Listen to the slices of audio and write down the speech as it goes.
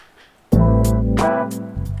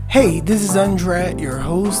Hey, this is Andrea, your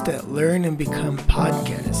host at Learn and Become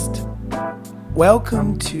podcast.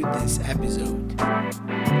 Welcome to this episode.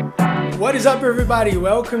 What is up, everybody?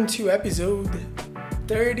 Welcome to episode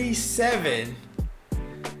 37.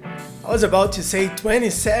 I was about to say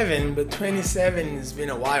 27, but 27 has been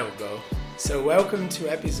a while ago. So welcome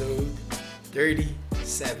to episode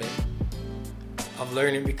 37 of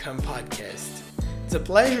Learn and Become podcast. It's a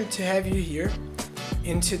pleasure to have you here.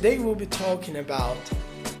 And today we'll be talking about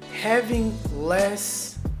having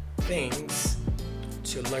less things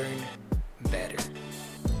to learn better.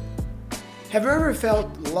 Have you ever felt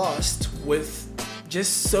lost with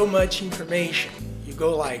just so much information? You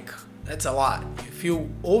go like, that's a lot. You feel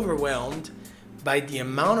overwhelmed by the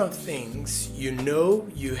amount of things you know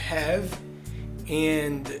you have,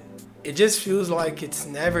 and it just feels like it's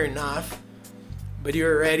never enough, but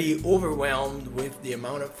you're already overwhelmed with the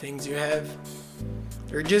amount of things you have.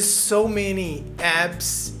 There are just so many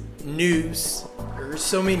apps, news, there are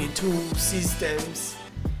so many tools, systems,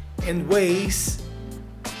 and ways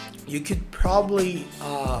you could probably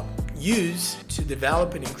use to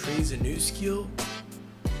develop and increase a new skill.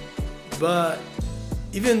 But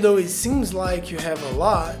even though it seems like you have a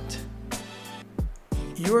lot,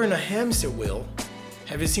 you're in a hamster wheel.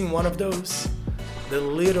 Have you seen one of those? The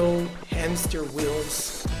little hamster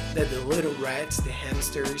wheels that the little rats, the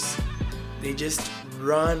hamsters, they just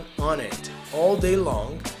run on it all day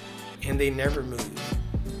long and they never move.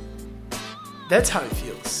 That's how it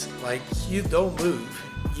feels. Like you don't move.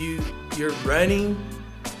 You're running,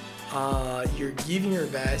 you're giving your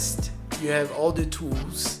best, you have all the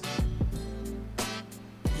tools,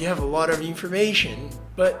 you have a lot of information,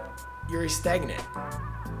 but you're stagnant.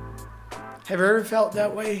 Have you ever felt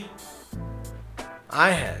that way? I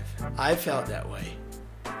have. I felt that way.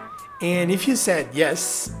 And if you said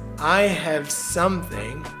yes, I have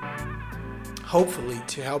something, hopefully,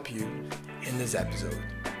 to help you in this episode.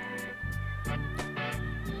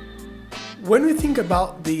 When we think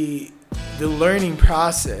about the learning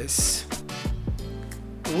process,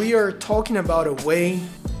 we are talking about a way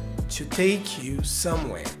to take you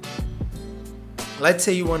somewhere. Let's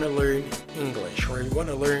say you want to learn English, or you want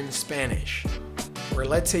to learn Spanish, or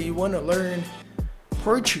let's say you want to learn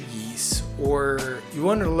Portuguese, or you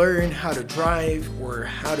want to learn how to drive, or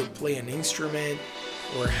how to play an instrument,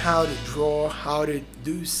 or how to draw, how to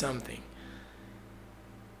do something.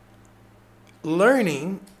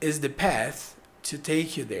 Learning is the path to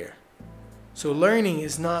take you there. So learning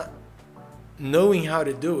is not knowing how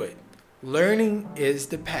to do it. Learning is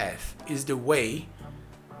the path, is the way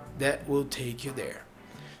that will take you there.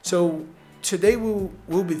 So today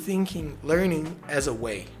we'll be thinking learning as a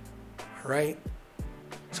way, right?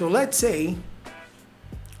 So let's say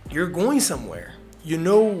you're going somewhere. You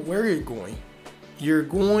know where you're going. You're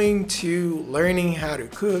going to learning how to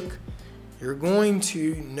cook. You're going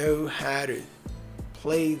to know how to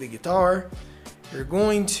play the guitar. You're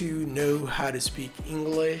going to know how to speak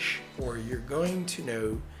English, or you're going to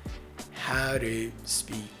know how to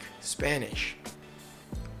speak Spanish.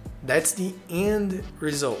 That's the end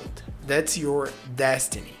result. That's your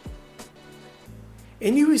destiny.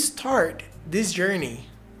 And you start this journey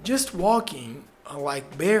just walking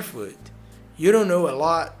like barefoot. You don't know a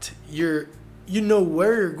lot. You know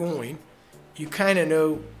where you're going. You kind of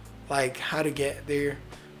know like how to get there,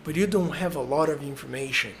 but you don't have a lot of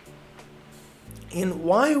information. And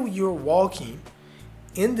while you're walking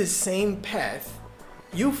in the same path,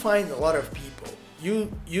 you find a lot of people.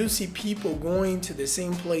 You see people going to the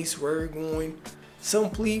same place where you're going. Some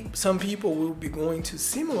people will be going to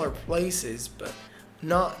similar places, but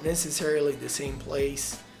not necessarily the same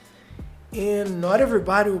place. And not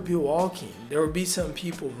everybody will be walking. There will be some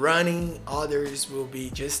people running, others will be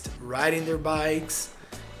just riding their bikes.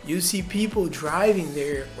 You see people driving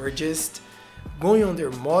there, or just going on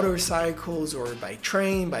their motorcycles, or by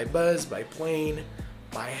train, by bus, by plane,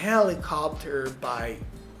 by helicopter, by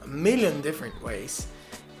a million different ways.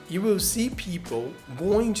 You will see people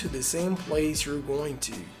going to the same place you're going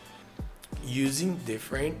to, using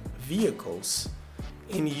different vehicles.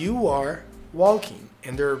 And you are walking,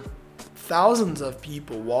 and there are thousands of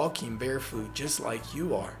people walking barefoot just like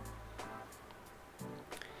you are.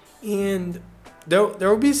 And there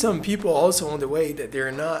will be some people also on the way that they're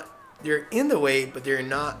in the way, but they're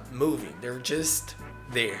not moving. They're just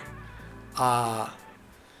there.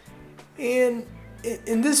 And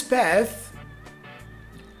in this path,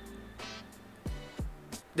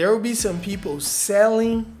 there will be some people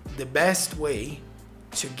selling the best way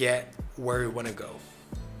to get where you want to go.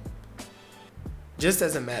 Just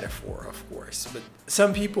as a metaphor, of course. But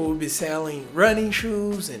some people will be selling running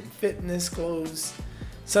shoes and fitness clothes.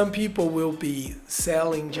 Some people will be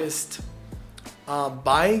selling just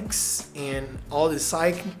bikes and all the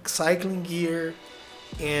cycling gear,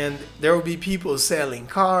 and there will be people selling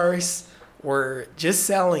cars or just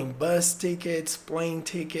selling bus tickets, plane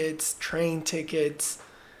tickets, train tickets,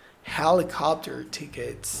 helicopter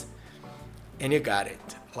tickets, and you got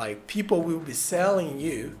it. Like, people will be selling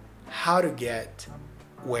you how to get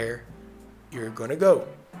where you're gonna go,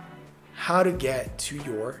 how to get to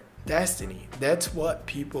your destiny. That's what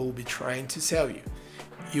people will be trying to sell you.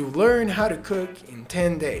 You learn how to cook in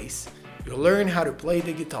 10 days. You learn how to play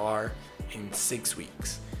the guitar in 6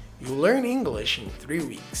 weeks. You learn English in 3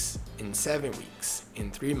 weeks, in 7 weeks,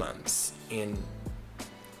 in 3 months, in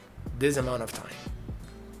this amount of time.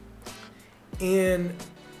 And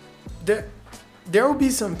there will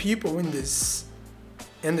be some people in this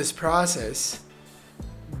process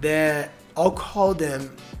that I'll call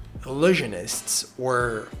them illusionists,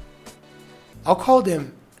 or I'll call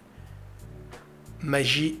them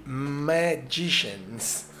magicians.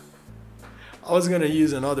 I was gonna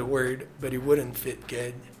use another word, but it wouldn't fit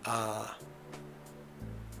good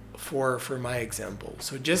for my example.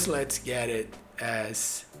 So just let's get it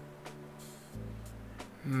as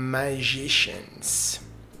magicians.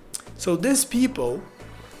 So these people,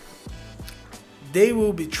 they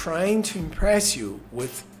will be trying to impress you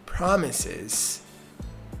with promises.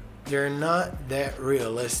 They're not that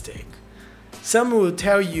realistic. Some will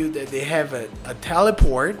tell you that they have a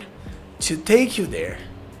teleport to take you there.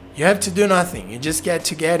 You have to do nothing. You just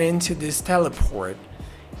get into this teleport,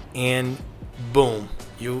 and boom,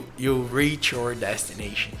 you reach your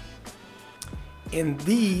destination. And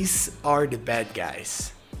these are the bad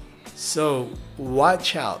guys. So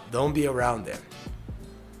watch out. Don't be around them.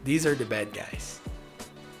 These are the bad guys.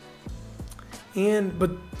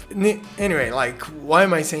 But anyway, like, why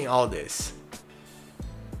am I saying all this?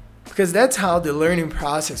 Because that's how the learning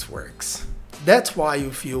process works. That's why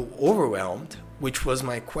you feel overwhelmed, which was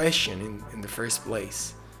my question in the first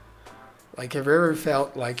place. Like, have you ever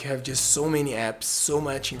felt like you have just so many apps, so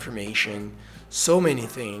much information, so many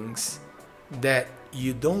things that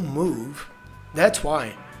you don't move? That's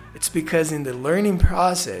why. It's because in the learning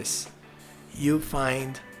process, you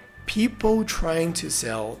find people trying to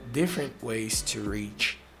sell different ways to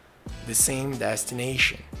reach the same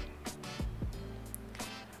destination.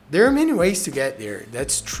 There are many ways to get there,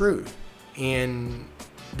 that's true. In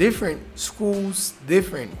different schools,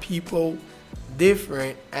 different people,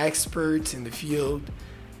 different experts in the field,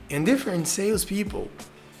 and different salespeople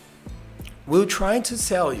will try to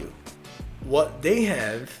sell you what they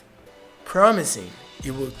have, promising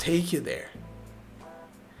it will take you there.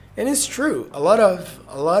 And it's true, a lot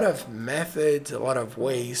of methods, a lot of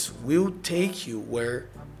ways will take you where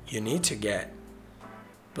you need to get.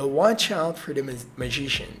 But watch out for the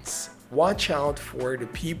magicians. Watch out for the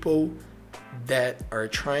people that are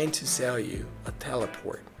trying to sell you a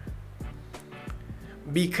teleport.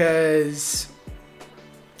 Because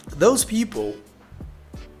those people,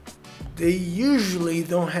 they usually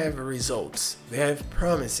don't have results. They have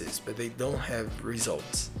promises, but they don't have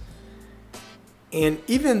results. And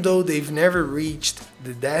even though they've never reached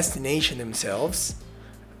the destination themselves,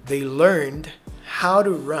 they learned how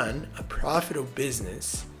to run a profitable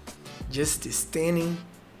business just standing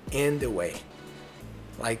in the way.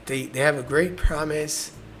 Like, they have a great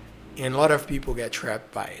promise, and a lot of people get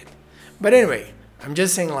trapped by it. But anyway, I'm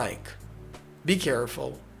just saying, like, be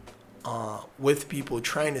careful with people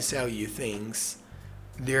trying to sell you things.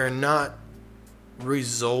 They're not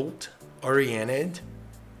result oriented,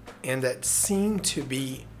 and that seem to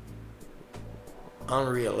be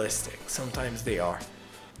unrealistic. Sometimes they are.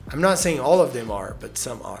 I'm not saying all of them are, but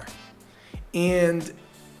some are.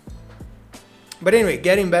 But anyway,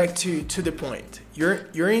 getting back to the point.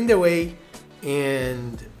 You're in the way,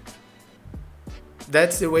 and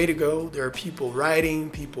that's the way to go. There are people riding,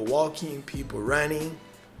 people walking, people running,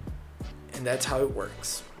 and that's how it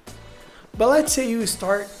works. But let's say you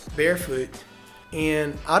start barefoot,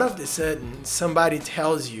 and out of the sudden, somebody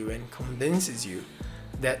tells you and convinces you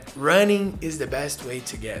that running is the best way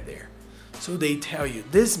to get there. So they tell you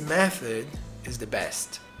this method is the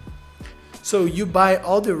best. So you buy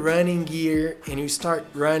all the running gear and you start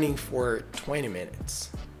running for 20 minutes.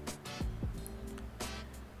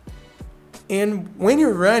 And when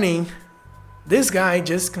you're running, this guy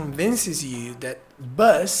just convinces you that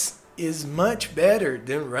bus is much better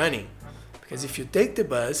than running. Because if you take the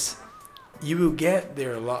bus, you will get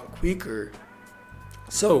there a lot quicker.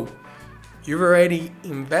 So you've already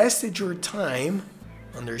invested your time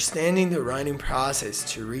understanding the running process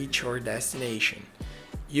to reach your destination.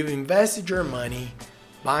 You've invested your money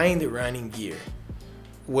buying the running gear.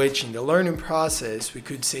 which in the learning process, we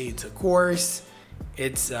could say it's a course.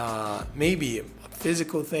 It's maybe a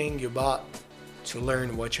physical thing you bought to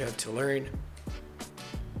learn what you have to learn.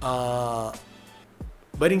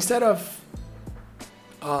 But instead of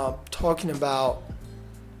talking about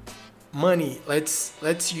money,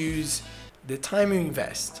 let's use the time you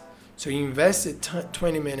invest. So you invested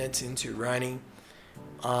 20 minutes into running,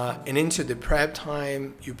 and into the prep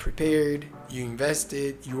time, you prepared, you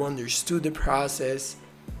invested, you understood the process,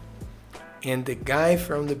 and the guy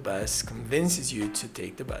from the bus convinces you to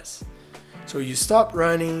take the bus. So you stop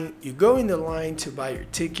running, you go in the line to buy your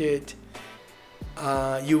ticket,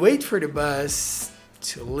 you wait for the bus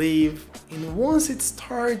to leave, and once it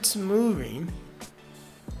starts moving,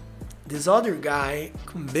 this other guy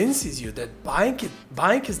convinces you that bike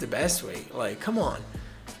is the best way. Like, come on.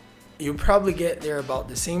 You'll probably get there about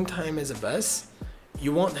the same time as a bus.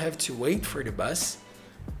 You won't have to wait for the bus,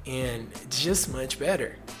 and it's just much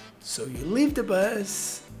better. So you leave the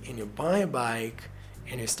bus and you buy a bike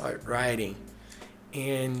and you start riding,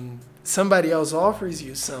 and somebody else offers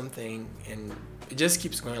you something, and it just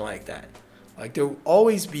keeps going like that. Like, there will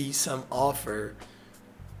always be some offer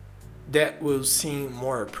that will seem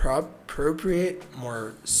more appropriate,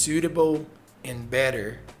 more suitable, and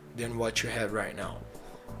better than what you have right now.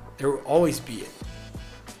 There will always be it.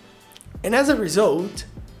 And as a result,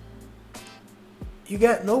 you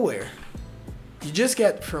get nowhere. You just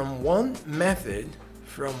get from one method,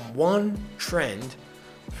 from one trend,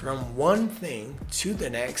 from one thing to the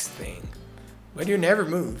next thing, but you never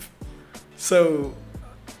move. So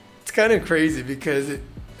it's kind of crazy because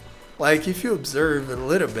if you observe a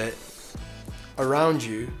little bit around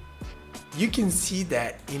you, you can see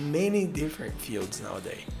that in many different fields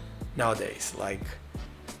nowadays. Like,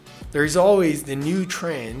 there's always the new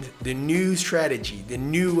trend, the new strategy, the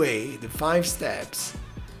new way, the 5 steps.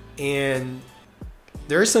 And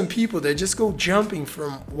there are some people that just go jumping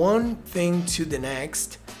from one thing to the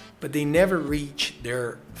next, but they never reach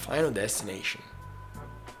their final destination.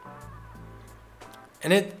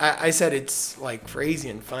 And I said it's like crazy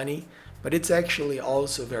and funny, but it's actually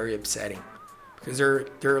also very upsetting, because there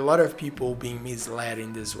are a lot of people being misled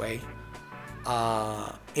in this way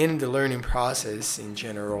in the learning process in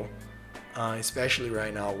general, especially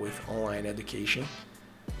right now with online education.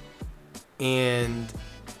 And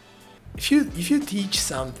if you teach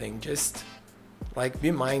something, just like be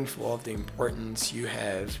mindful of the importance you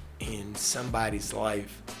have in somebody's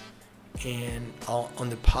life and on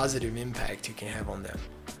the positive impact you can have on them.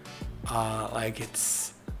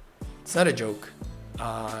 It's not a joke.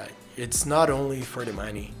 It's not only for the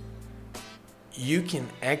money. You can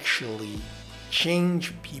actually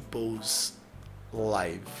change people's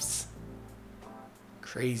lives.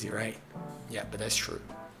 Crazy, right? Yeah, but that's true.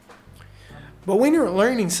 But when you're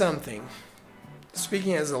learning something,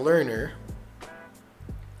 speaking as a learner,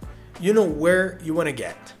 you know where you want to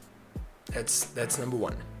get. That's number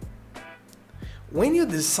one. When you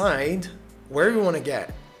decide where you want to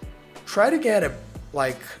get, try to get a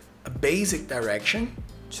basic direction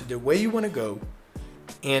to the way you want to go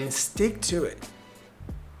and stick to it.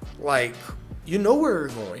 Like, you know where you're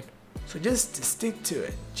going, so just stick to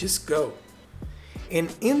it. Just go.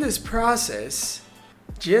 And in this process,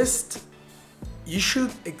 you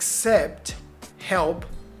should accept help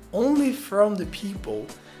only from the people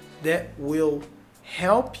that will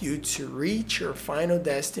help you to reach your final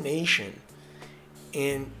destination.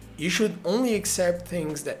 And you should only accept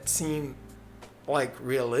things that seem like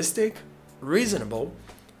realistic, reasonable,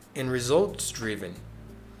 and results driven.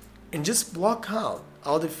 And just block out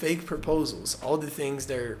all the fake proposals, all the things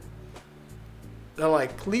that are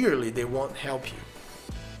like clearly they won't help you.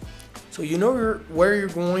 So you know where you're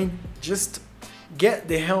going, just get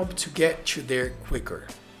the help to get you there quicker.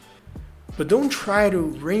 But don't try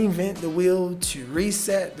to reinvent the wheel, to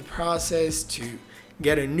reset the process, to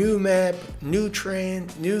get a new map, new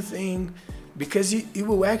trend, new thing, because it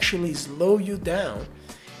will actually slow you down.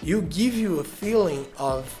 It'll give you a feeling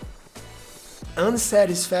of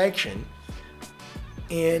unsatisfaction,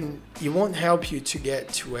 and it won't help you to get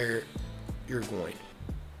to where you're going.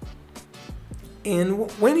 And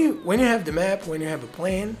when you have the map, when you have a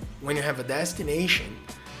plan, when you have a destination,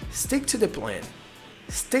 stick to the plan.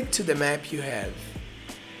 Stick to the map you have.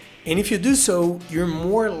 And if you do so, you're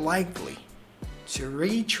more likely to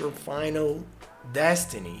reach your final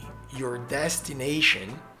destiny, your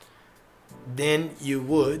destination, than you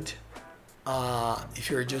would if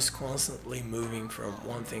you're just constantly moving from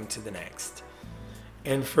one thing to the next.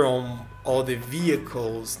 And from all the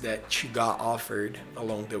vehicles that you got offered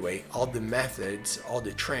along the way, all the methods, all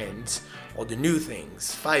the trends, all the new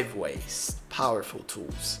things, 5 ways, powerful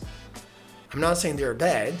tools. I'm not saying they're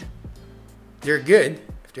bad. They're good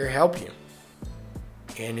if they're helping you.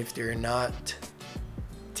 And if they're not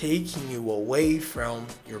taking you away from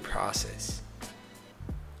your process.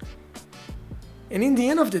 And in the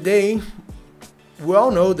end of the day, we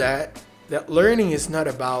all know that learning is not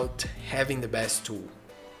about having the best tool.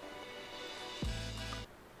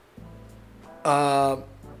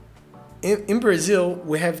 In Brazil,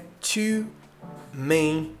 we have two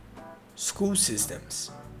main school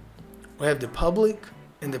systems. We have the public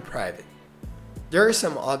and the private. There are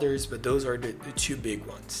some others, but those are the two big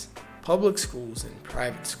ones. Public schools and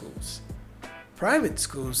private schools. Private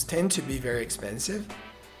schools tend to be very expensive,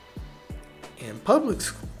 and public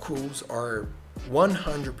schools are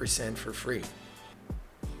 100% for free.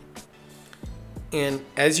 And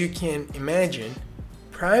as you can imagine,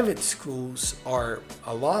 private schools are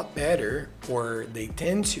a lot better, or they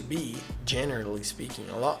tend to be, generally speaking,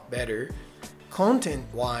 a lot better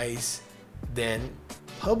content-wise than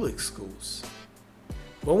public schools.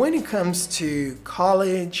 But when it comes to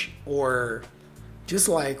college or just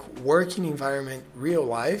like working environment, real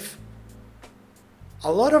life,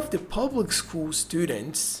 a lot of the public school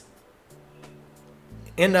students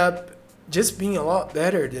end up just being a lot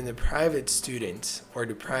better than the private students or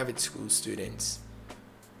the private school students.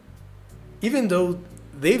 Even though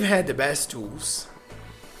they've had the best tools,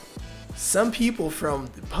 some people from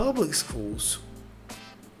the public schools,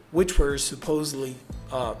 which were supposedly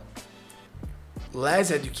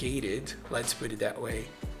less educated, let's put it that way,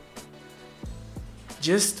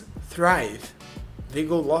 just thrive. They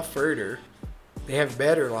go a lot further. They have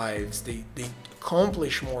better lives. They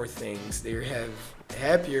accomplish more things. They have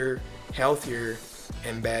happier, healthier,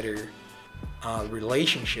 and better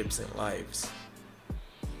relationships and lives.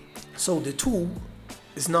 So the tool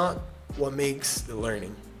is not what makes the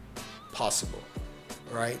learning possible,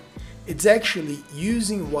 right? It's actually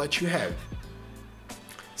using what you have.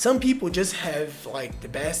 Some people just have like the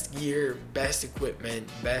best gear, best equipment,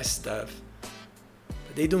 best stuff,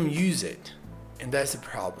 but they don't use it, and that's the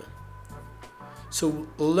problem. So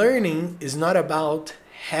learning is not about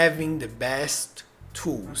having the best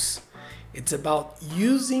tools. It's about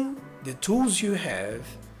using the tools you have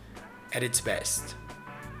at its best.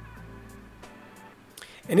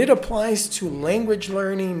 And it applies to language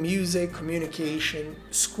learning, music, communication,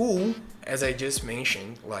 school, as I just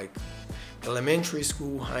mentioned, like elementary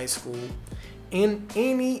school, high school, and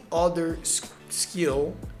any other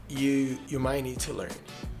skill you might need to learn.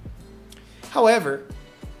 However,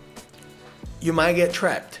 you might get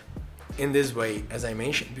trapped in this way, as I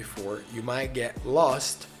mentioned before. You might get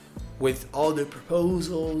lost with all the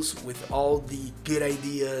proposals, with all the good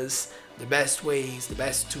ideas, the best ways, the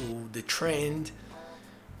best tool, the trend.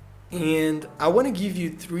 And I want to give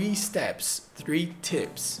you 3 steps, 3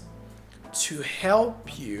 tips to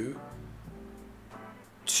help you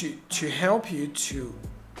to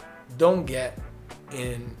don't get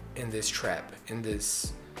in this trap, in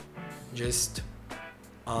this just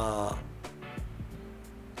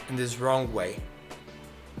in this wrong way.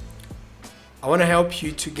 I want to help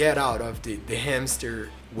you to get out of the hamster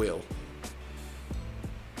wheel.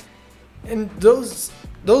 And those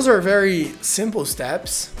are very simple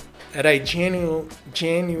steps that I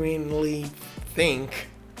genuinely think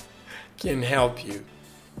can help you.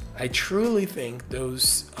 I truly think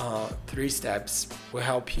those 3 steps will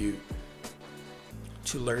help you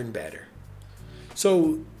to learn better.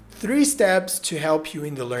 So 3 steps to help you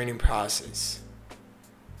in the learning process.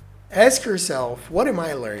 Ask yourself, what am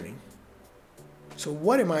I learning? So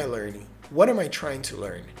what am I learning? What am I trying to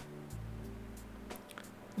learn?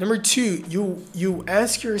 Number 2, you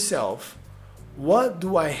ask yourself, what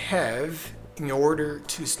do I have in order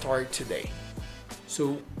to start today?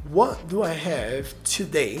 So what do I have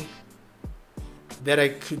today that I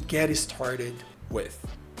could get started with?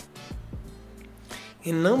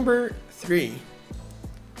 And number 3,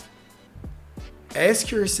 ask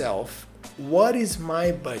yourself, what is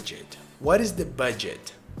my budget? What is the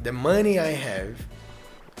budget, the money I have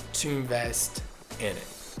to invest in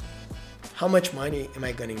it? How much money am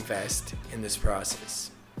I going to invest in this process?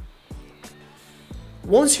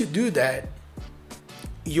 Once you do that,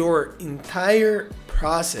 your entire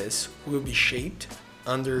process will be shaped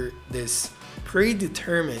under this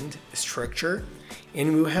predetermined structure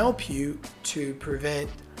and will help you to prevent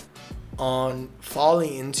on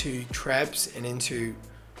falling into traps and into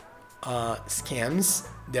scams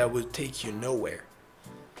that will take you nowhere.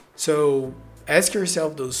 So ask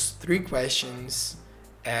yourself those 3 questions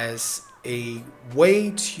as a way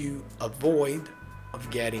to avoid of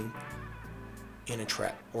getting in a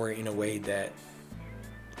trap or in a way that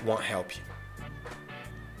won't help you.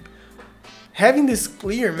 Having this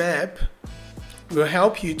clear map will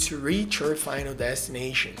help you to reach your final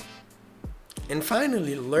destination. And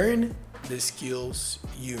finally, learn the skills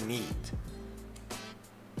you need.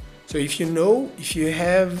 So if you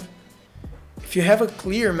have a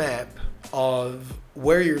clear map of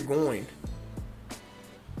where you're going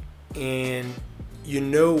and you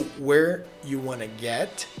know where you want to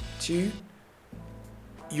get to,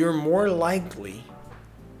 you're more likely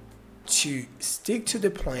to stick to the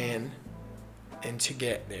plan and to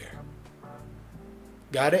get there.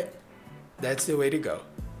 Got it? That's the way to go.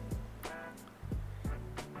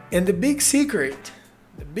 And the big secret,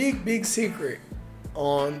 the big secret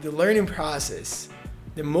on the learning process,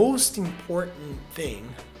 the most important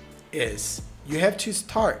thing is you have to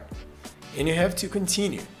start and you have to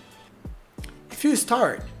continue. If you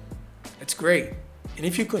start, that's great. And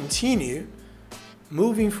if you continue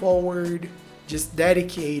moving forward, just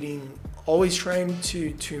dedicating, always trying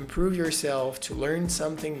to improve yourself, to learn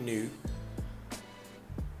something new,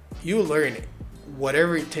 you learn it,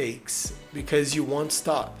 whatever it takes, because you won't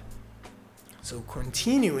stop. So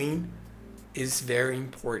continuing is very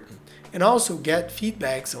important. And also get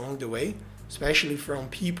feedbacks along the way, especially from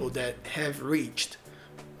people that have reached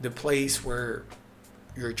the place where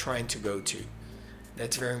you're trying to go to.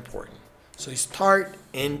 That's very important. So start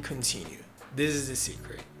and continue. This is the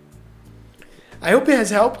secret. I hope it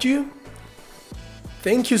has helped you.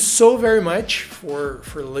 Thank you so very much for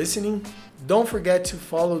listening. Don't forget to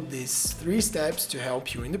follow these 3 steps to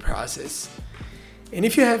help you in the process. And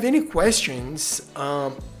if you have any questions,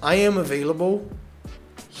 I am available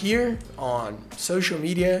here on social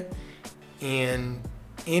media and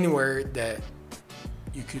anywhere that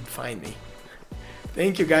you could find me.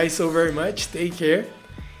 Thank you guys so very much. Take care.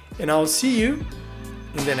 And I'll see you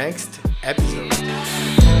in the next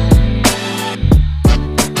episode.